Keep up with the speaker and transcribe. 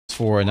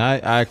PS4 and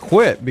I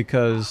quit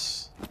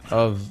because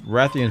of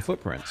Rathian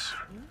footprints.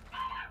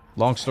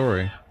 Long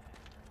story.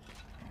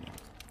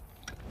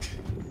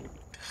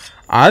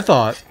 I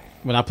thought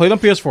when I played on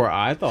PS4,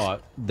 I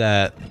thought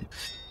that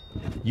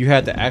you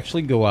had to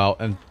actually go out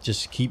and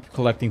just keep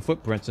collecting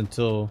footprints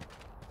until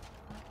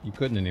you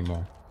couldn't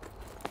anymore.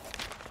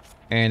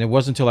 And it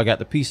wasn't until I got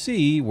the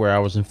PC where I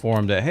was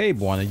informed that, hey,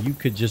 Bwana, you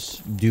could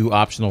just do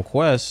optional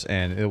quests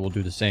and it will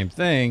do the same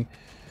thing.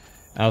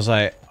 I was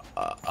like,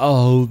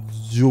 oh,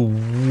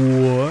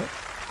 what?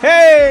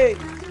 Hey!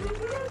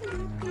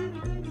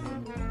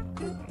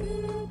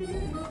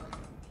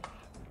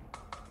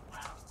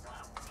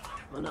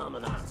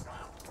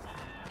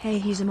 Hey,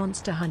 he's a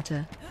monster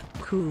hunter.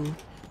 Cool.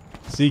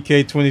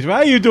 CK23,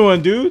 how you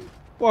doing, dude?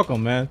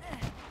 Welcome, man.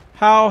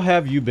 How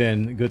have you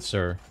been, good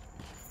sir?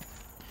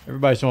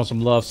 Everybody showing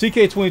some love.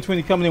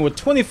 CK2020 coming in with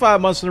 25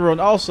 months in a row.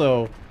 And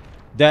also,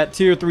 that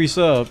tier 3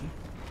 sub.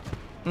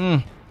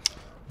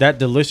 That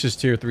delicious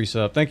tier 3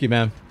 sub. Thank you,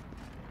 man.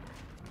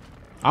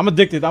 I'm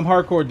addicted. I'm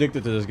hardcore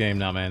addicted to this game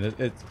now,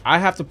 man. I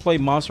have to play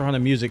Monster Hunter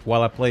music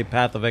while I play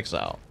Path of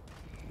Exile.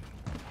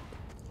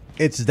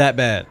 It's that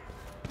bad.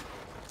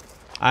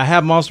 I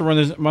have Monster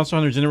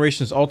Hunter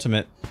Generations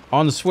Ultimate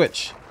on the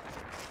Switch.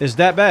 It's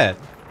that bad.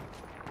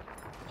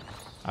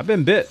 I've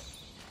been bit.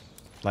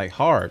 Like,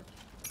 hard.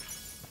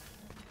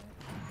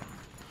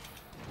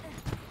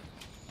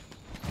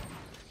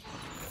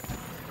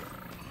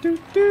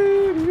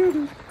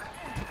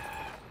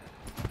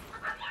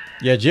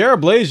 Yeah, Jared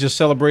Blaze just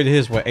celebrated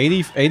his, what,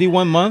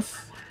 81 month?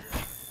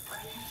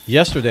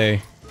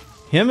 Yesterday.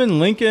 Him and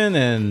Lincoln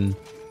and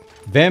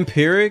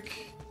Vampiric,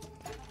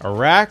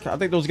 Iraq, I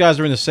think those guys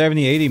are in the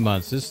 70, 80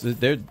 months. It's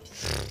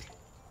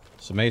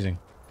amazing.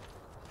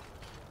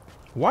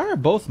 Why are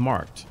both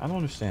marked? I don't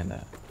understand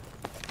that. Do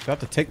I have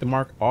to take the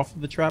mark off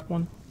of the trap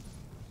one?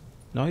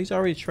 No, he's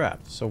already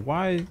trapped. So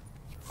why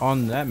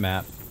on that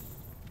map?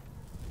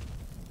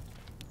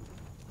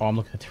 Oh, I'm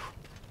looking at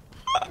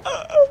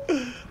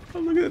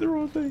the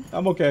wrong thing.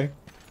 I'm okay.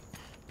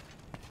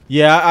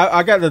 Yeah,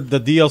 I got the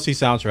DLC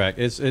soundtrack.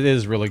 It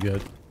is really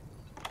good.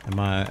 And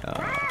my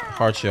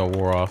hard shell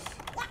wore off.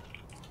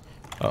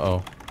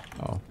 Uh-oh.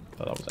 Oh,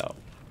 thought I was out.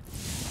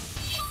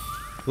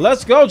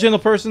 Let's go, gentle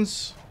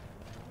persons.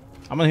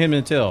 I'm gonna hit him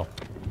in the tail.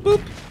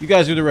 Boop. You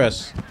guys do the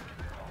rest.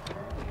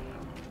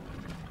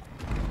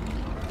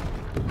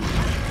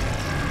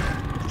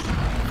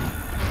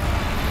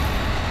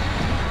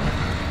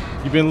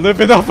 You've been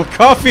living off of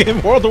coffee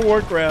in World of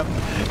Warcraft.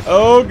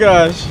 Oh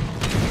gosh.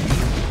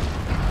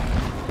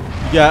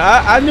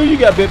 Yeah, I knew you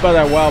got bit by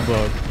that wild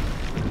bug.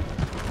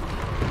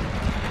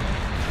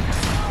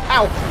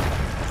 Ow.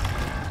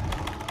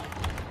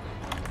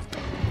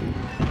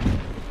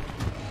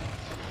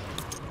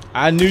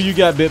 I knew you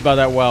got bit by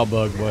that wild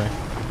bug, boy.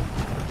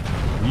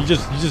 You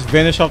just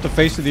vanish off the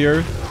face of the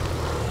earth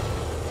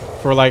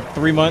for like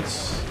 3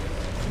 months.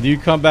 And you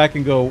come back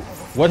and go,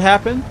 what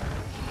happened?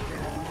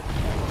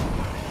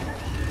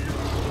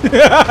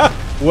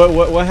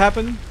 What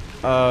happened?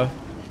 Can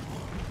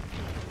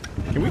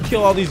we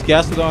kill all these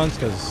Gastrodons?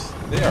 Because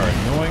they are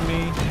annoying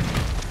me.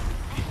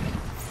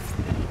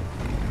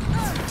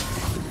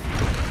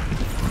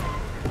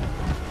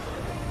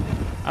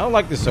 I don't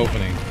like this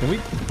opening. Can we,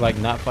 like,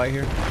 not fight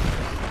here?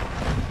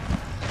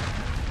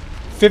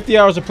 50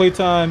 hours of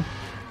playtime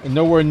and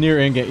nowhere near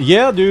endgame.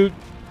 Yeah, dude.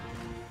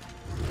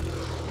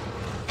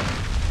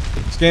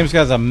 This game's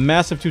got a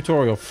massive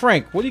tutorial.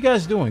 Frank, what are you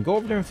guys doing? Go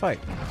over there and fight.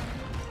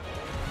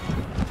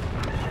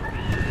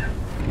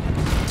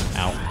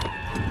 Ow.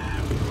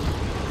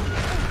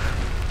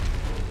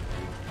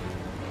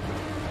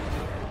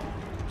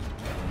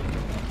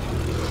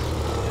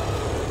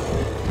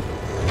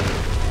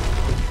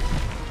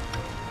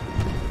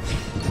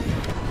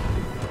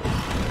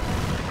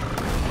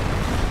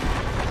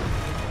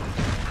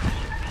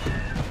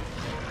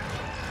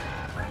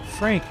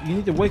 Frank, you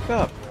need to wake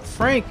up.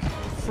 Frank!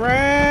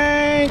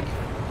 Frank!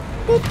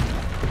 Boop.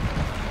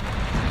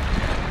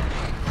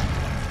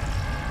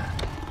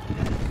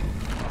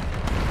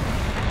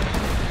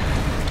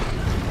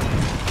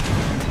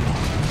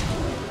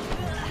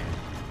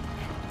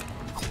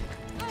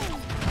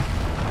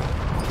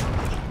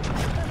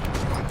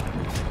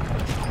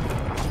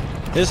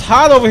 It's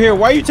hot over here.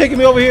 Why are you taking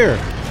me over here?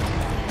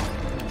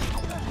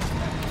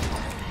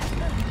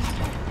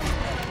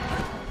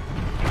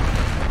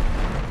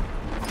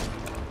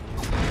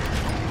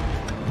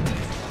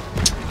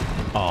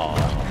 Oh,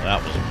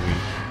 that was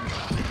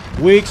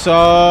weak. Weak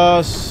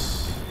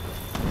sauce.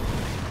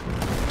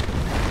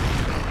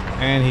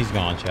 And he's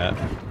gone, chat.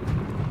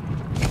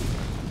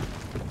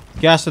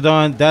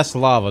 Gastrodon, that's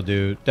lava,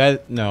 dude.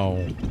 That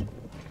no.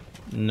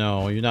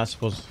 No, you're not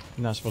supposed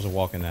to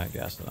walk in that,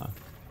 Gastrodon.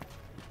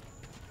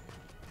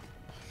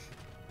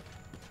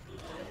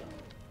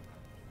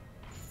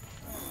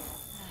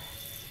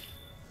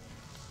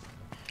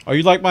 Oh,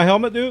 you like my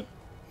helmet, dude?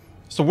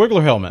 It's a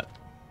Wiggler helmet.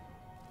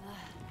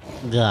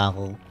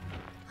 Go.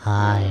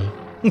 Hi.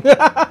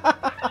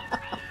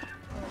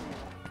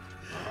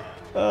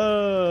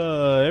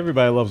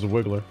 Everybody loves a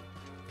Wiggler.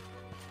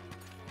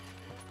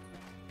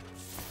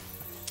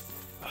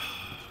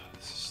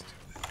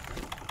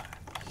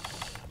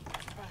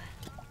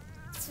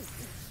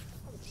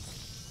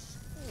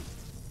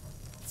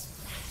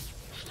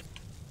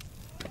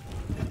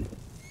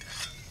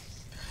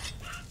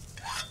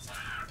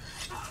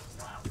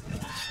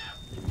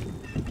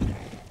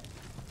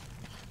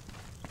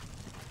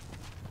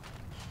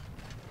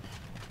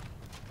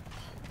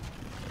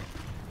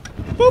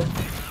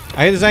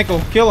 I hit his ankle.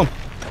 Kill him.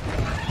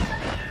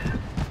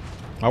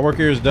 My work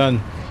here is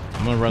done.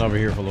 I'm gonna run over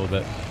here for a little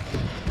bit.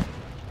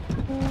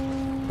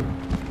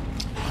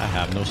 I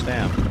have no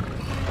stam.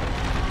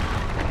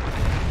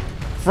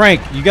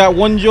 Frank, you got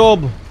one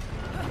job.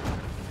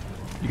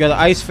 You got an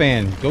ice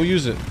fan. Go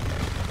use it.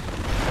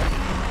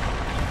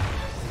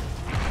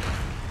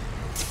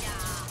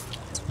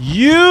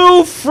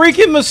 You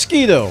freaking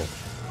mosquito!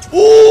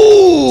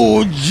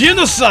 Ooh,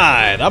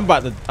 genocide! I'm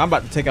about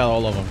to take out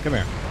all of them. Come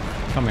here.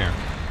 Come here.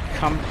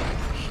 Come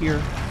here.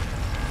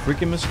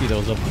 Freaking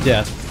mosquitoes of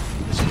death.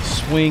 Just gonna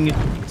swing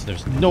until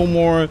there's no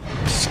more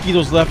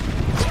mosquitoes left on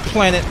this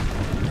planet,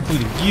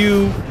 including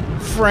you,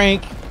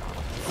 Frank,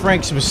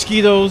 Frank's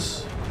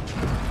mosquitoes.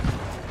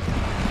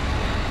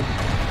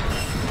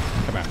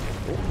 Come here.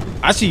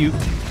 I see you.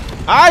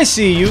 I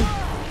see you.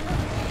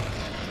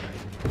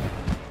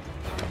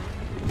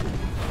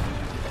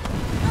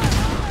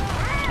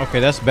 Okay,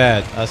 that's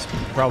bad. That's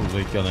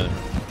probably gonna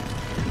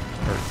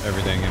hurt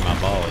everything in my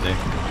body.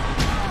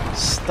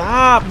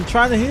 Stop! I'm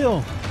trying to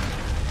heal.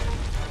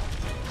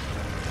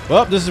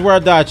 Well, this is where I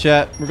die,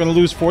 chat. We're gonna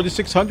lose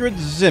 4,600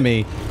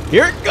 Zimmy.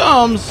 Here it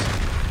comes!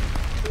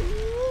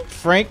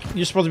 Frank,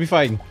 you're supposed to be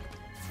fighting.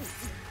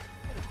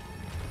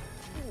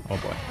 Oh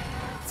boy.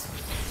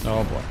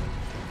 Oh boy.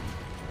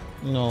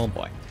 Oh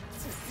boy.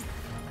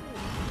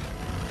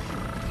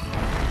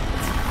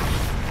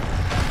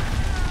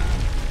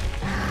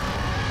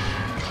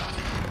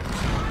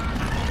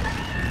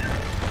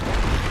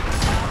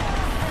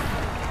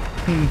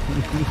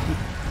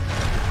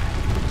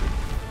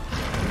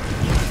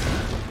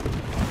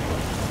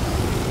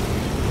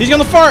 He's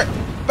gonna fart!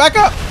 Back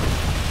up!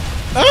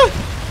 Ah!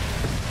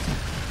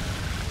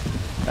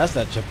 That's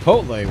that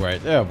Chipotle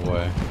right there,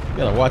 boy. You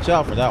gotta watch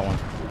out for that one.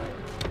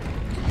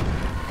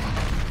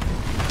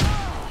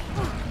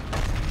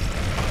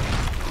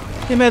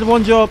 He made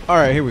one job.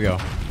 Alright, here we go.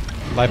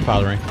 Life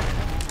powdering.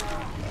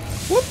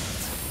 Whoop!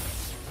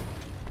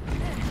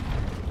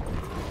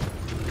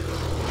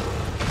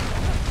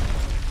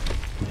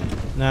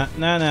 Nah.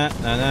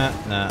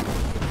 That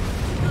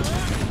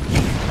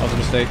was a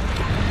mistake.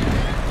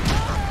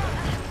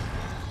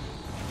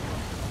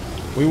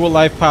 We will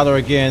life powder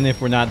again if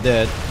we're not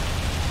dead.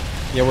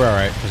 Yeah, we're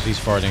alright, because he's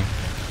farting.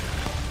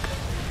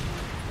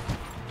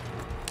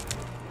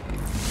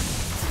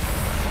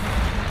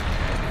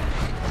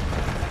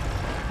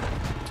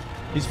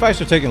 These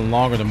fights are taking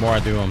longer the more I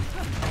do them.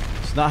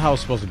 It's not how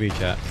it's supposed to be,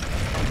 chat.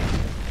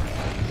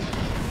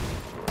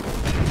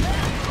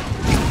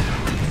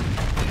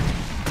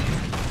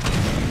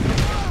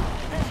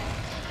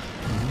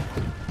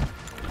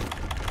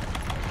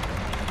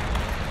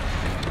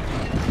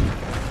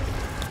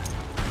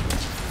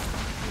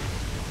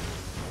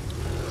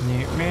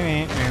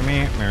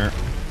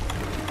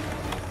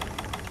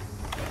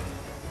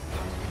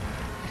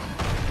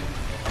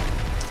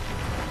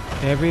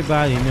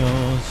 Everybody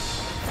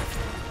knows.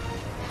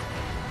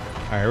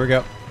 Alright, here we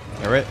go.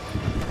 Alright.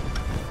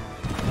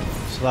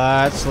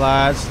 Slide,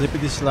 slide,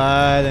 slippity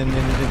slide, and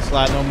then it didn't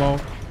slide no more.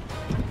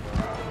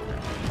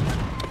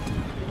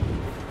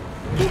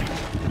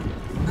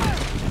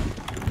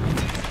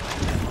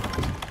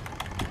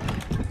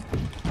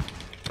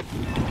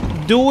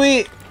 Do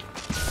it!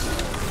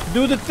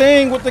 Do the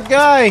thing with the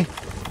guy!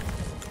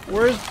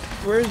 Where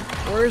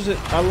is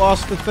it? I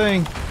lost the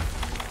thing.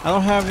 I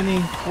don't have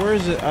any. Where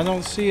is it? I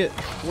don't see it.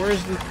 Where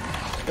is the...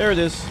 There it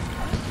is.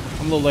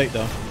 I'm a little late,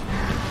 though.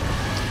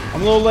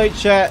 I'm a little late,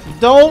 chat.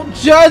 Don't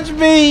judge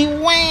me!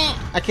 Wah!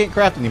 I can't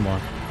craft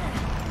anymore.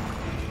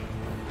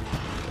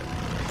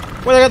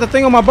 Wait, I got the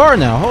thing on my bar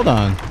now. Hold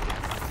on.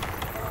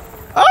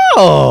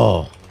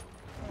 Oh!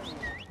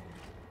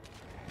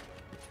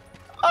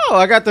 Oh,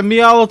 I got the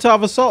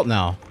Molotov Assault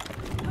now.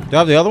 Do I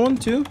have the other one,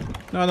 too?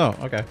 No.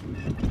 Okay.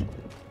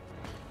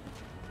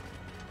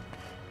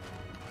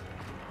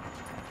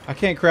 I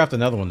can't craft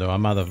another one, though.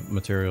 I'm out of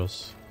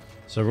materials.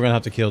 So we're gonna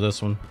have to kill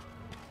this one.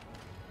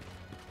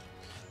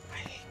 I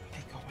hate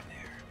going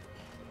there.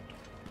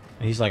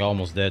 And he's like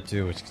almost dead,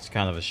 too, which is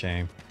kind of a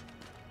shame.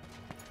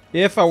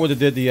 If I would have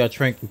did the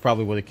Trink, we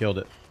probably would have killed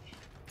it.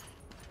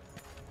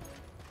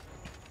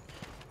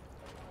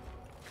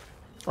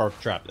 Or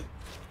trapped it.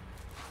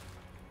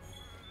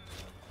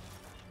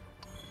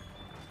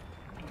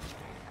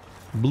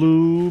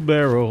 Blue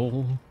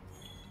barrel.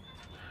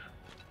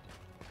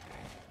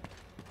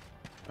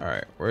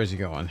 Alright, where is he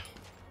going?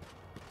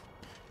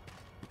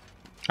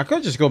 I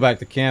could just go back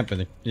to camp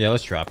and... Yeah,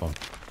 let's trap him.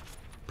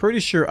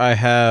 Pretty sure I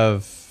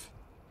have...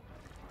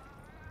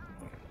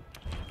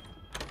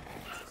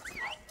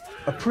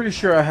 I'm pretty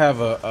sure I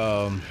have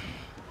a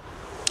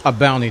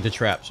bounty to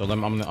trap, so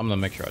I'm gonna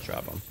make sure I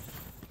trap him.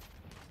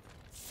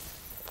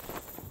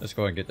 Let's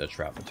go and get the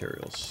trap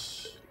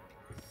materials.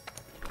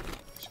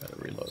 Just gotta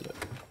reload it.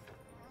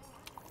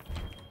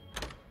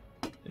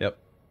 Yep.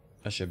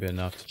 That should be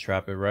enough to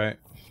trap it, right?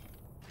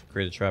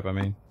 Create a trap, I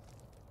mean.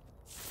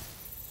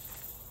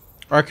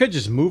 Or I could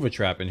just move a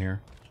trap in here.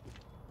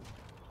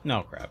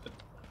 No, crap it.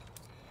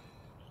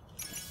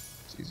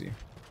 It's easy.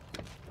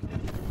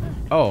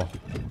 Oh.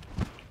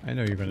 I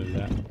know you're gonna do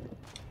that.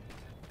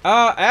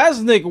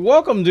 Asnick,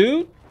 welcome,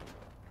 dude.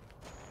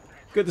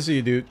 Good to see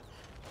you, dude.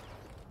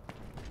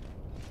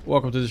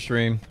 Welcome to the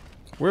stream.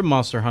 We're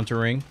monster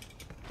huntering.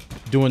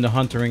 Doing the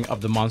huntering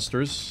of the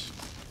monsters.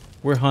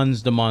 We're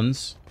Huns the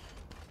Muns.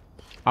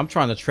 I'm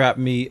trying to trap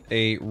me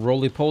a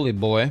roly-poly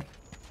boy.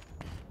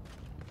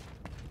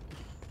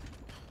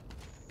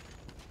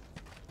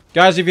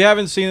 Guys, if you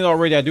haven't seen it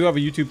already, I do have a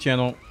YouTube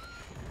channel.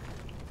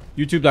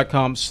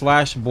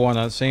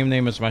 YouTube.com/Bwana. Same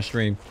name as my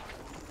stream.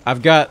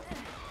 I've got,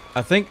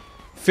 I think,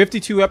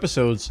 52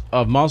 episodes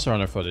of Monster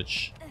Hunter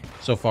footage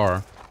so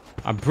far.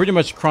 I'm pretty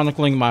much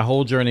chronicling my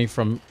whole journey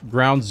from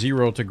ground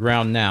zero to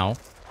ground now.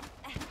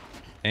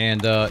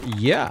 And,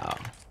 yeah.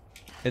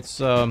 It's,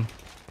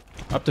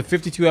 up to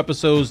 52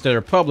 episodes that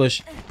are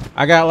published.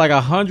 I got like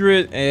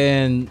 100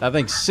 and, I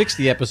think,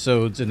 60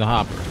 episodes in the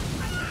hopper.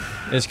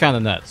 It's kind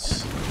of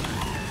nuts.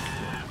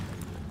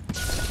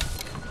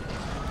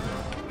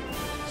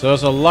 So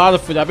it's a lot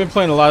of... I've been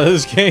playing a lot of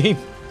this game.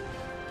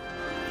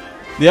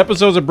 The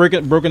episodes are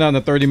broken down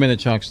into 30-minute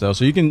chunks, though,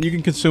 so you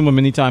can consume them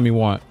anytime you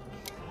want.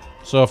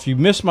 So if you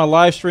missed my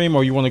live stream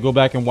or you want to go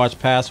back and watch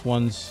past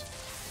ones,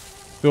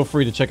 feel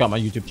free to check out my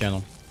YouTube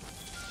channel.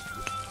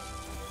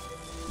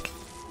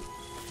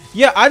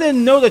 Yeah, I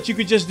didn't know that you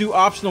could just do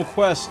optional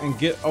quests and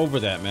get over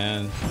that,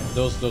 man.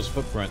 Those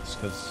footprints,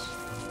 because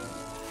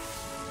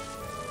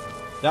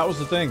that was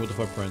the thing with the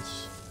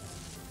footprints.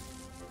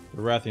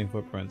 The Rathian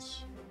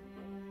footprints.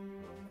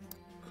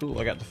 Cool,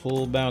 I got the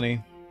full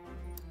bounty.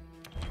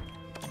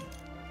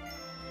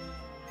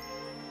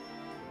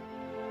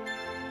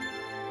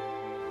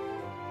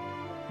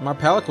 My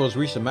Palico has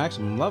reached the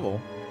maximum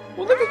level.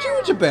 Well, look at you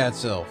with your bad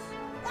self.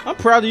 I'm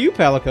proud of you,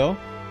 Palico.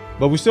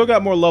 But we still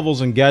got more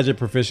levels in gadget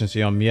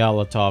proficiency on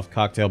Mialatov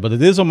Cocktail, but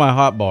it is on my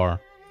hotbar.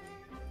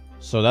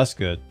 So that's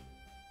good.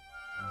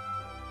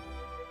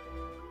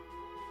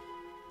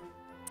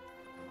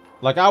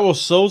 Like, I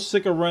was so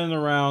sick of running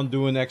around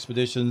doing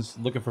expeditions,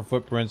 looking for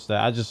footprints,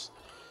 that I just...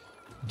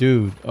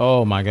 Dude,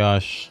 oh my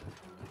gosh.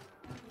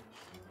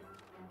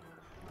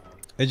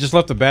 It just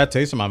left a bad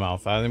taste in my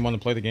mouth. I didn't want to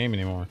play the game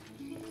anymore.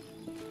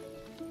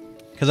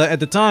 Because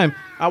at the time,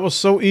 I was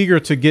so eager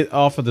to get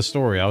off of the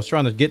story. I was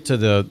trying to get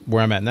to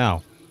where I'm at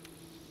now.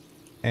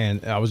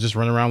 And I was just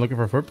running around looking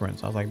for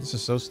footprints. I was like, this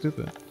is so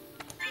stupid.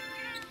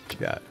 What you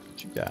got?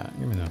 What you got?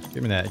 Give me that.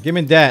 Give me that. Give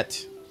me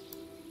that.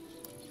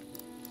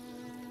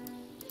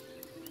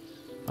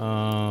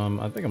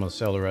 I think I'm going to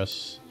sell the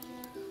rest.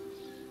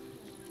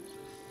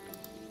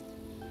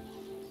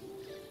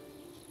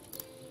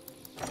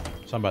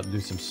 So I'm about to do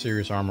some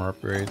serious armor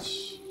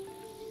upgrades.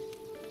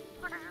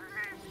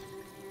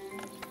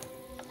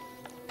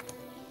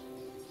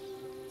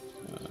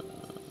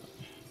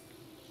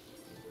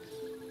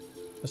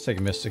 Let's take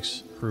a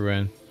Mystics crew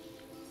in.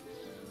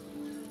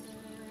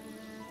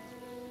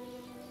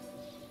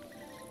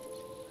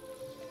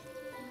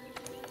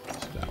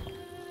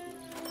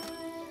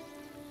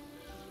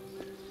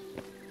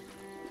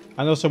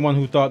 I know someone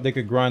who thought they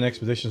could grind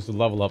expeditions to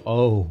level up.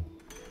 Oh.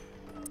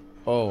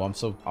 Oh, I'm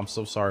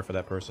so sorry for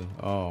that person.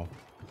 Oh.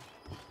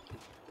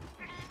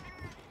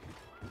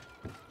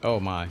 Oh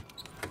my.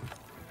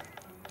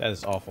 That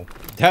is awful.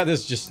 That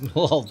is just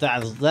oh,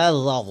 that is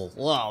awful.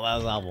 Wow, that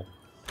is awful.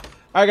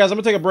 Alright guys, I'm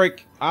gonna take a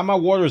break. My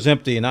water is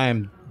empty and I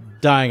am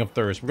dying of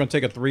thirst. We're gonna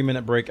take a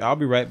 3-minute break. I'll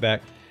be right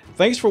back.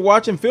 Thanks for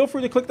watching. Feel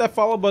free to click that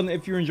follow button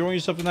if you're enjoying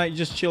yourself tonight. You're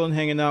just chilling,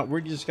 hanging out.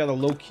 We just got a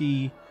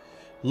low-key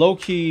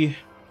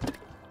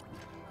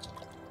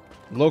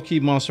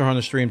Monster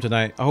Hunter stream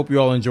tonight. I hope you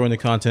all enjoying the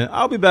content.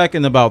 I'll be back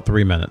in about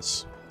 3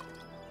 minutes.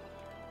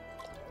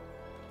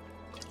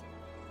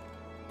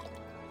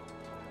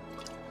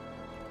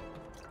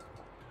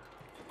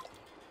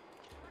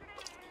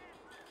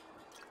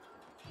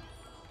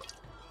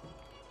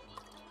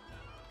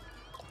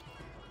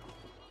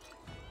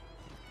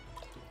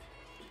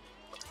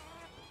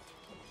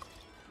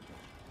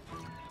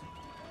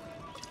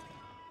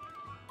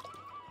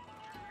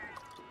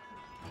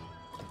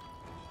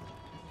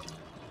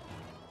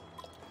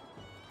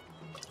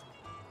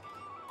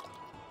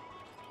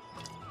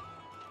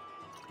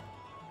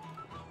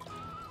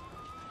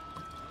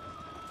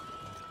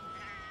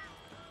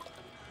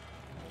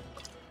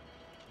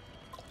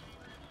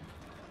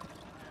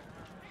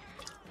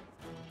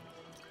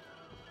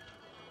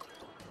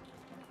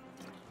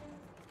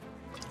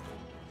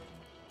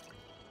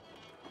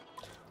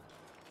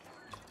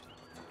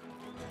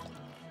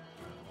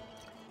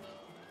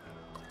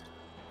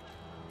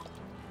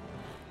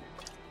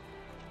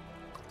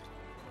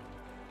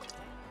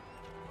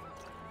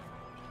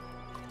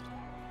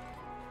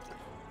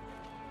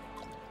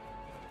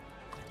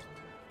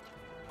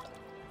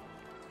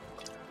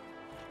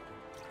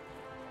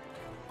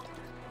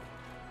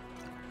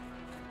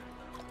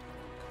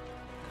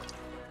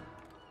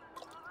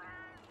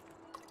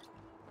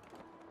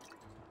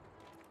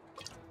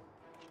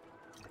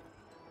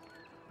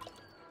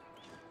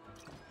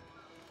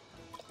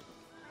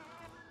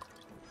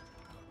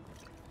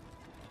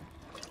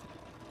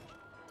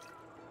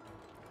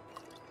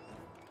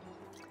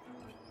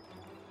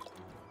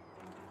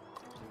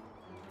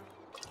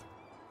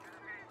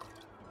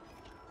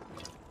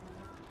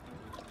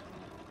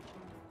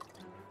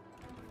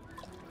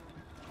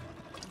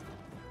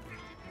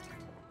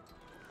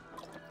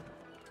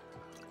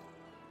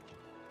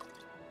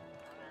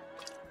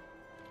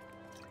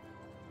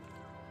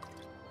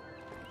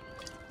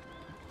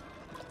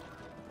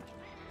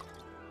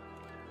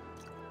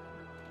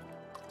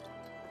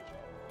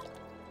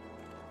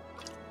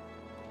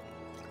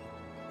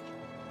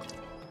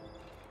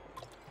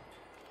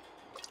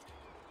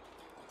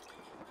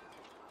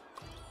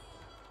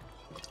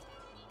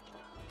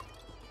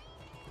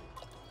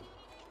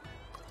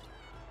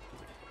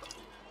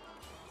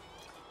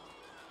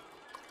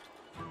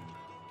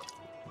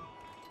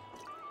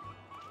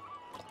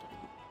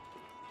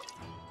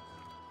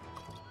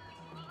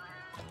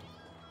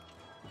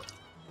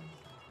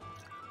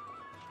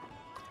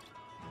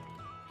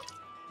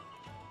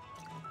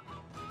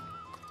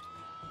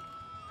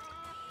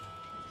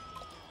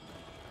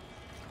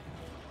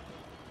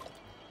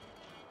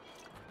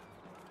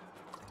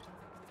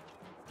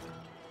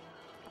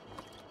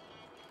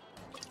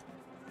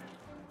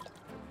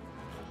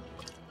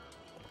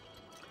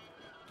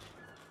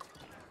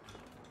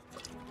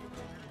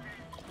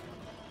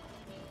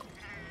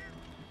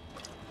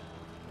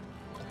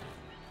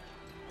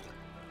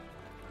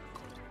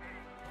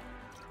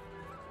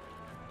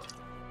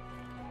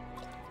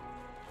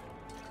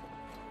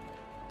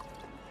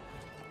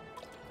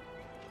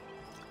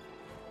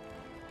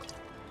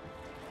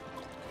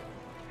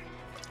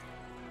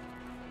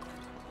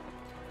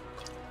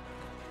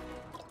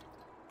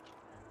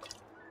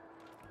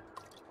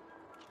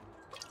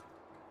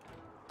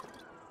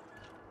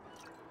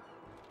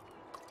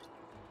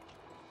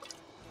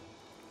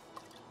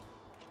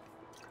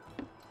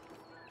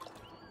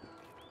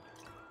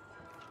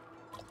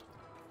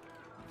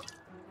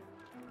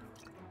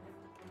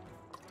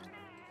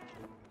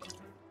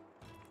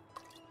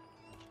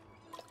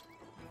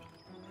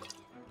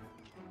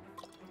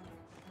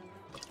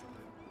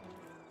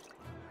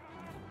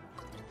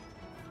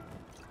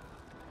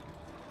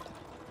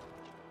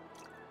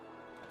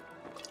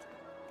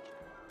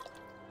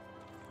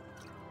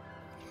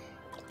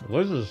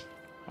 Lizards.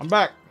 I'm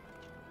back.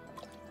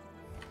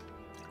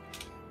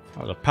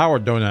 That was a power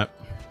donut.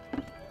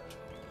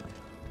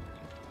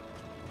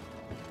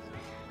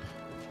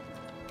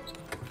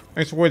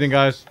 Thanks for waiting,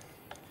 guys.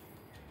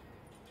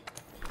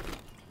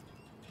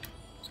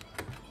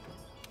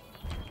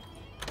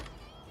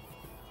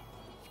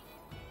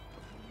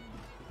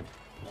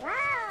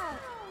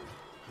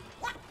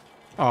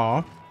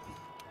 Aw.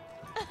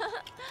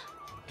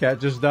 Cat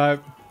just died.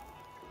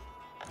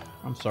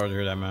 I'm sorry to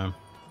hear that, man.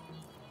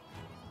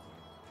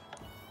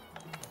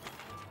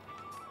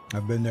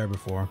 I've been there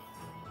before.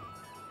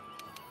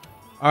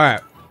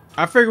 Alright.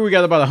 I figure we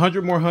got about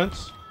 100 more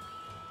hunts.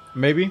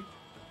 Maybe.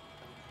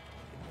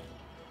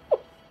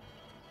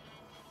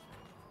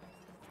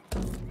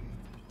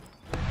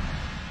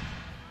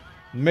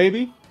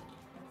 Maybe.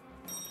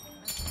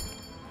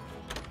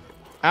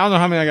 I don't know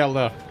how many I got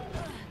left.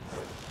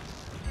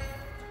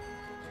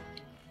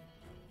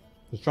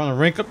 Just trying to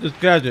rank up this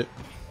gadget.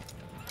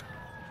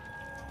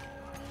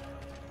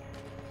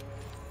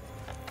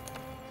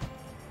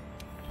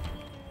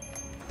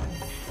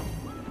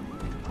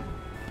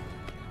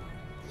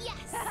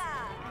 Yes.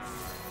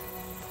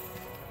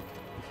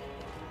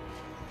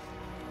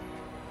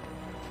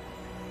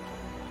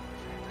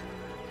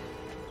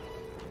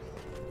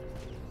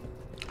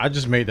 I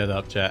just made that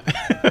up, chat.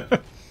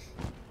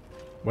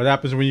 What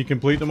happens when you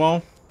complete them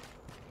all?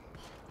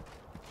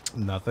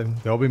 Nothing.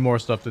 There'll be more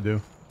stuff to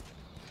do.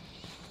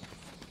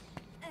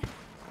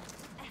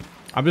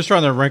 I'm just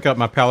trying to rank up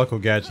my Palico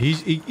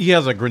gadget. He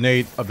has a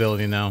grenade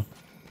ability now.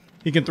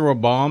 He can throw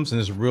bombs and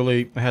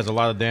has a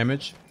lot of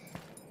damage.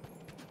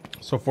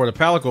 So for the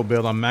Palico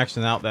build, I'm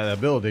maxing out that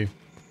ability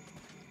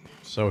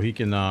so he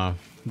can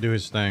do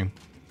his thing.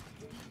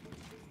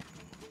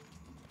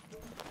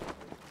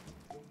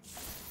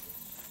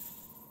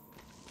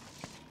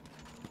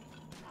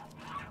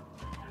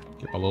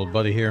 Get my little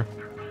buddy here.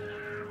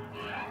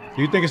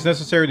 Do you think it's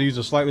necessary to use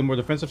a slightly more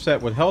defensive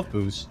set with health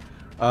boosts?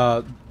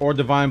 Or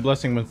Divine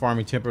Blessing when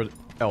farming Tempered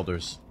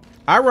Elders?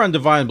 I run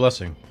Divine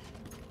Blessing.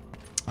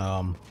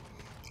 I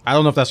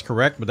don't know if that's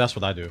correct, but that's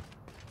what I do.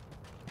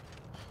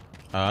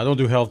 I don't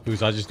do health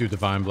boosts, I just do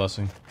Divine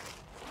Blessing.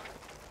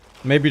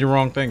 Maybe the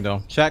wrong thing,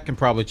 though. Chat can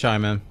probably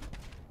chime in.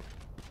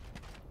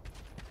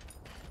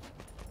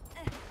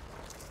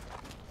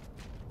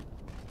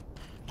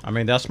 I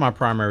mean, that's my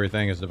primary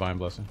thing is Divine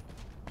Blessing.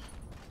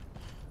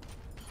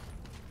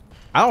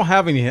 I don't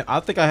have any. I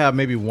think I have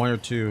maybe one or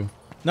two.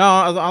 No,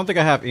 I don't think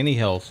I have any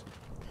health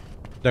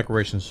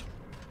decorations.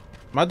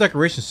 My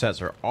decoration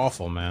sets are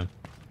awful, man.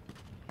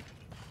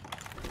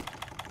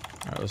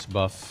 Alright, let's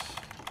buff.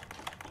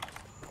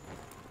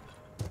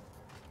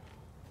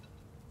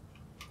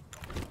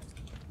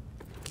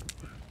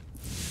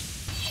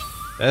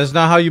 That is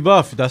not how you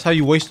buff. That's how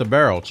you waste a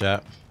barrel,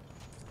 chat.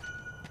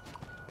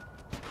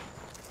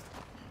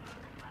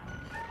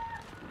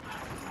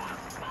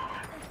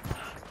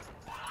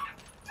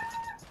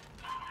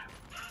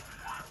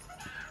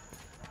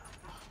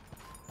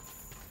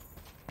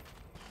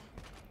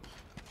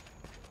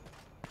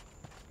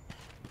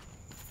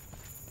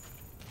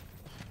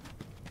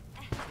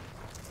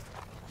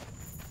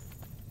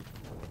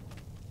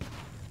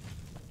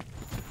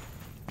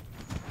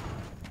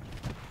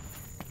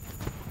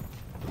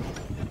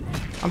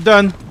 I'm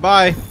done.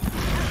 Bye.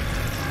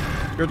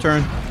 Your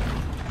turn.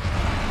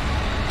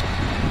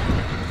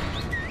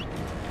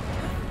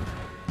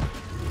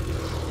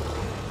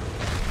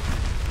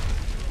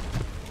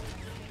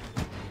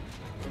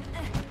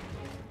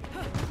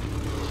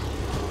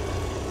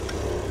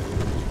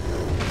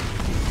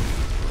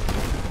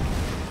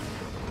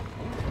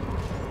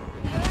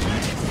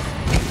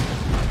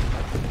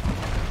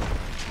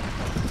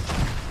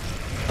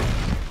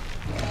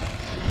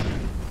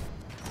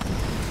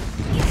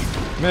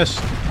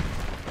 Missed.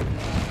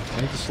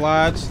 I need to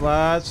slide,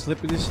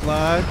 slippity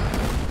slide.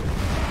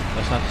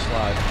 That's not the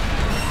slide.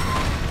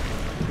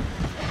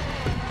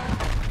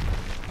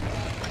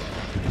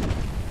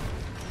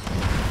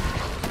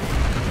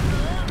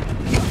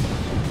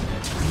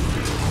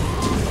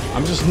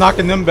 I'm just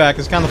knocking them back.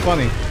 It's kind of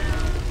funny.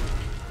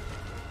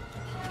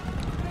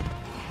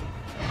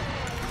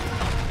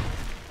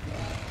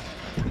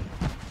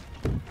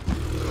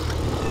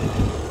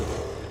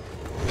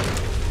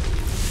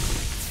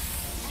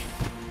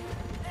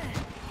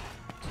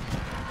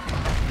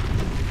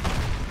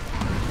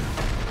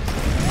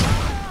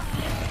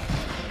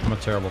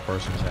 Terrible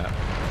person, chat.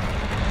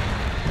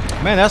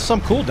 Man, that's some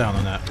cooldown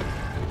on that.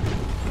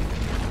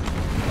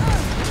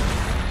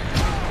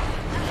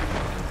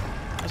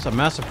 That's a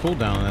massive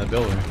cooldown on that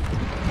ability.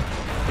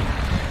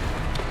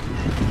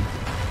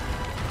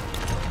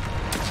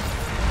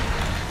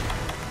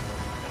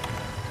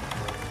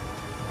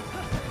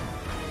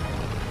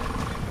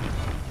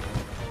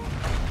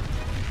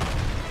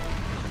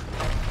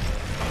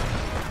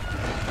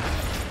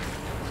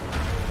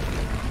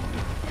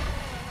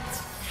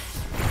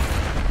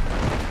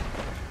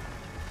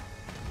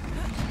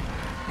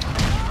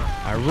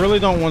 I really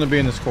don't want to be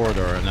in this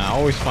corridor, and I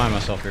always find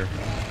myself here.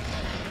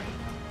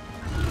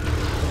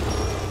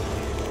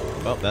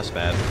 Well, that's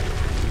bad.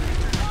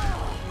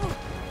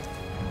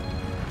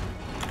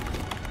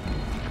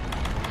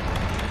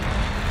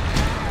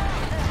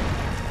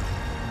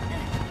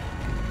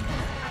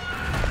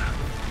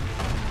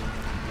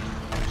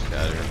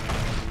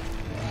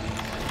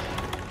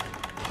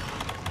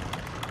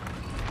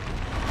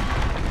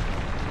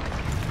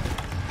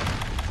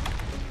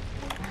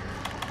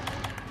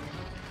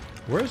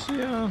 Where's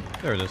the,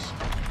 there it is.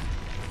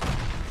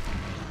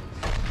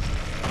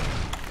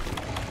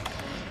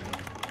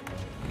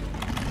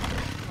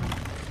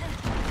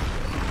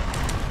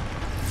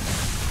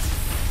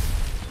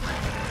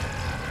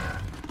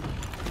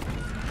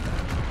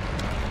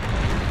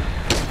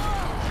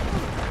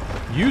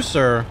 You,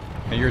 sir,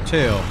 and your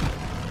tail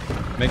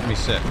make me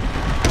sick.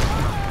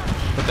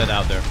 Put that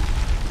out there.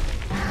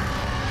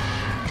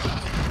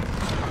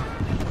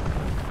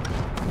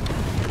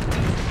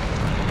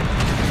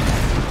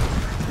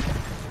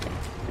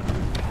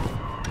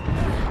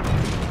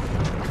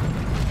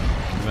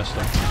 Missed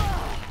him.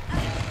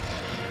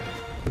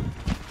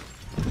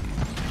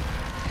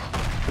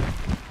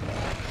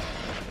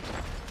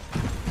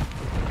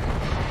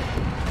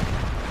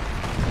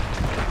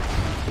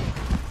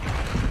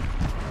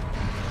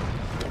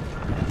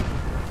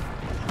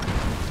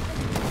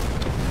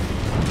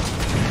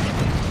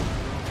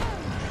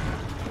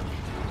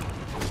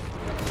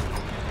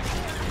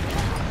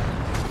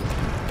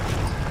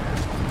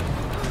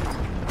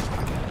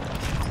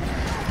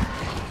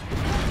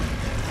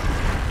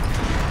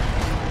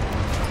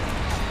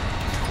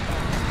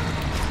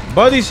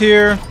 Buddy's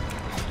here.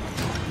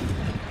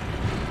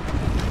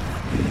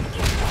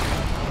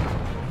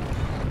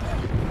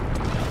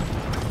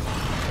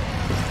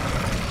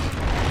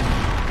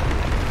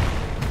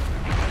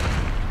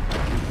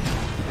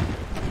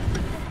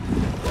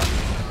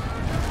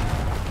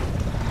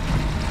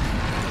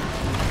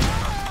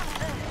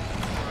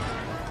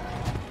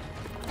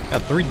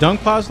 Got 3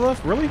 dunk pods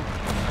left? Really?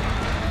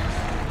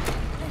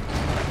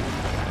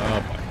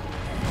 Oh boy.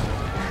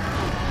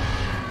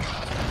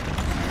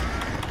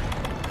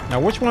 Now,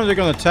 which one are they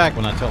going to attack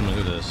when I tell them to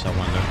do this? I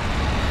wonder.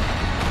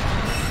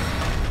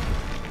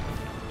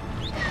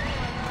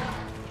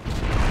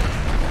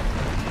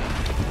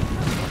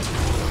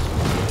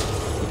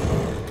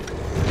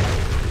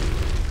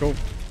 Go.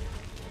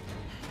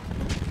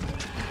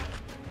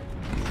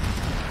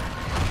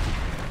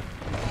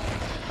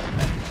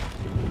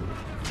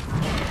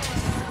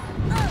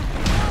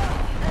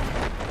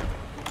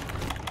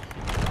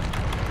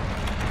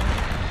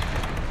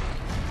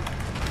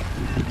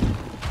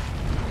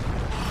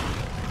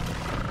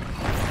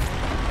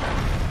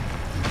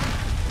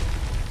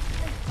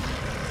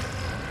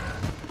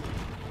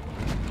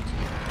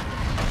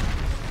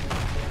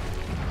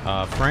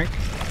 Frank?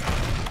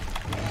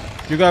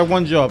 You got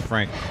one job,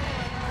 Frank.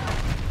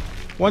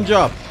 One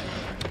job.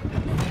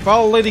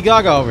 Follow Lady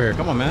Gaga over here.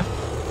 Come on, man.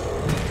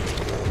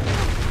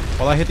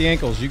 While I hit the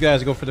ankles, you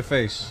guys go for the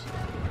face.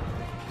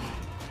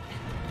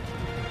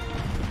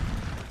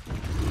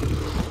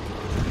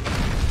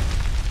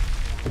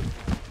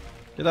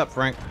 Get up,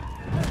 Frank.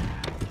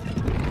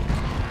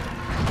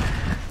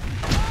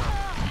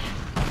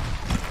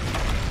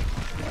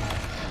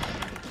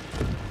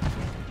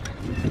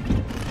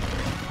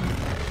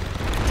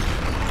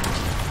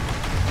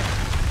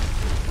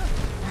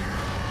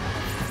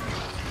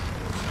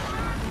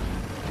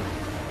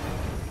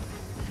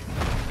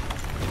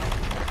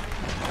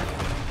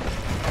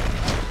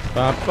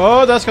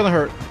 Oh, that's gonna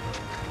hurt.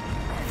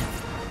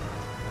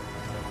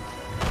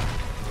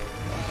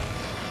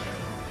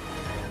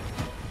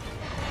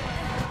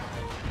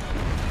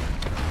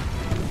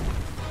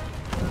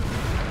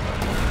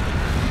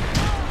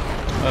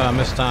 I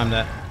mistimed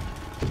that.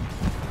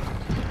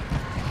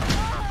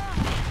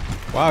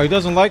 Wow, he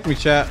doesn't like me,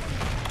 chat.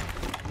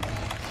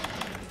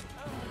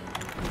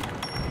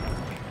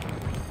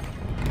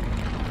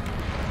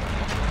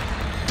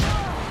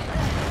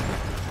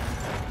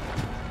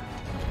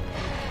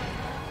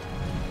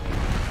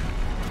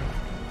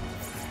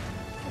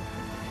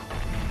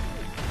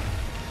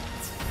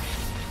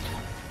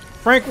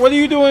 Frank, what are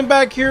you doing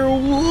back here?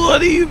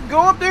 What do you go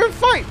up there and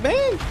fight,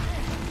 man?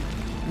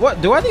 What,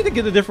 do I need to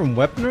get a different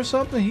weapon or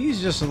something?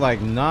 He's just like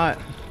not.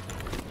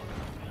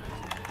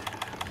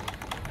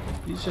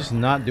 He's just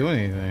not doing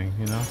anything,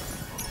 you know?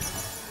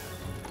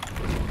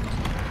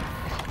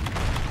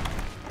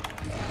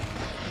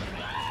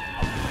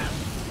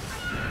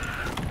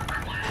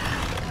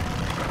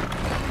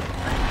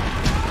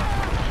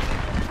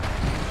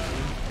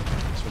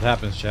 That's what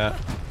happens, chat.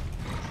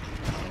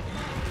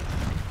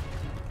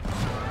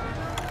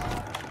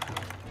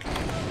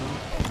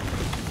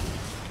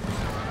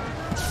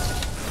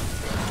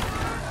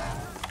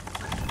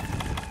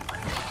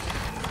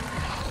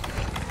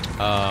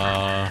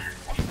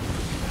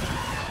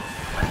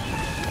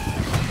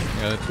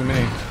 Yeah, too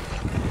many.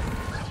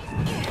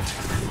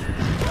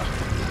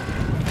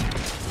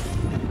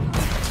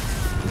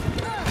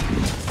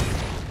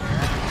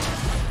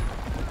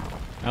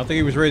 I don't think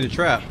he was ready to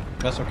trap.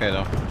 That's okay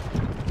though.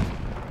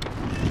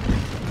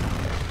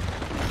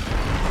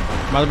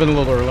 Might have been a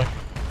little early.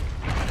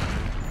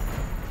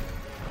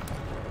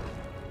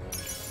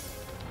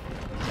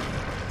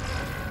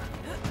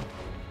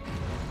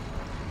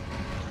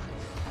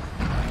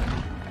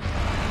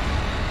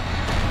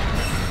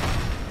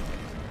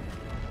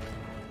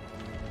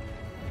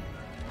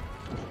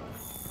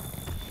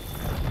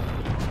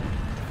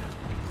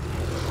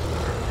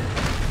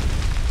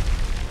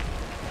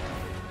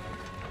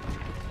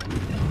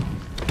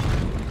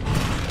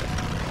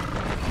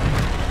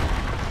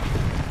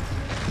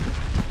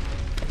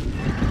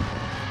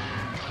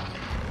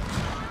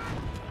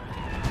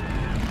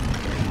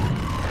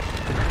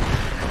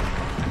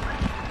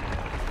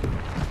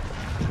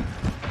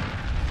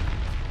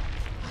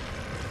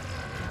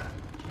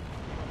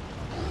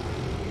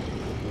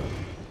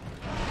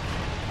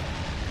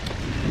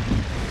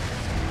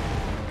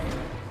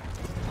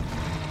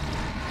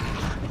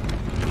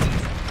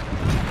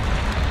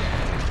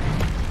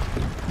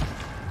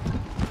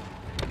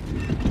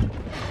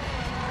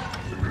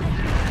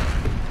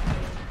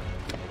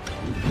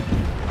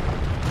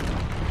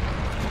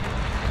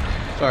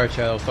 Sorry,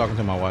 Chad. I was talking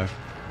to my wife.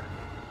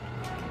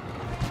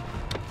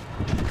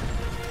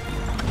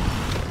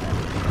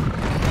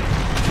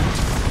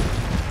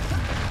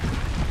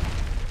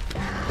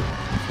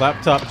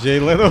 Laptop Jay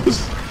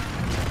Leno's.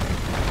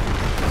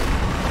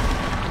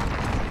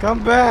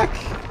 Come back.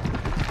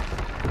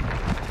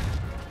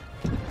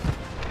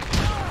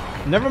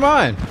 Never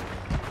mind.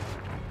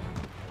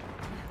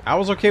 I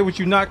was okay with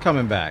you not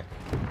coming back.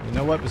 You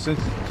know what? But since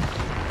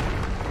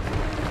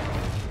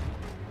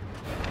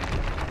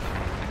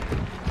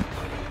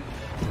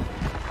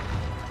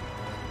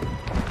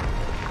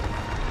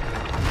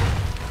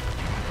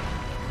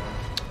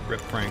Rip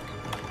Frank.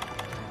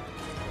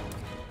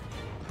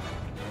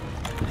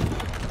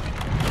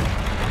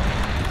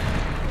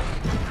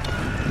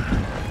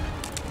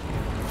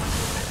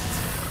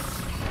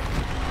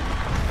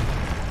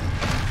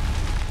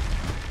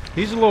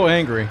 He's a little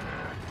angry,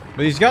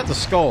 but he's got the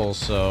skulls,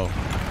 so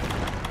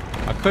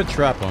I could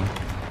trap him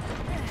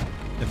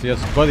if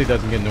his buddy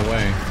doesn't get in the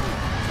way.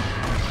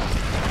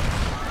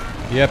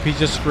 Yep, he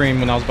just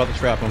screamed when I was about to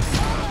trap him.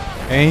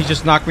 And he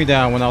just knocked me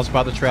down when I was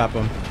about to trap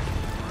him.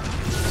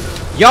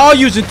 Y'all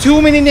using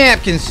too many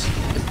napkins.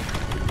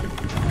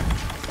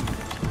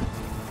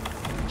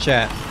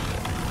 Chat.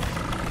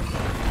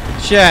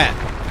 Chat.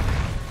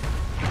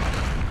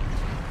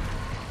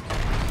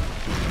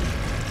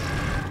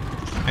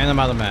 And I'm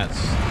out of mats.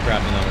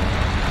 Grab another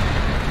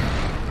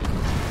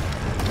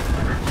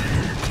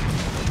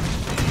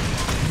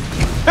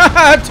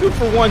one. 2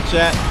 for 1,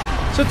 chat.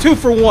 It's a 2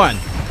 for 1.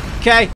 Okay?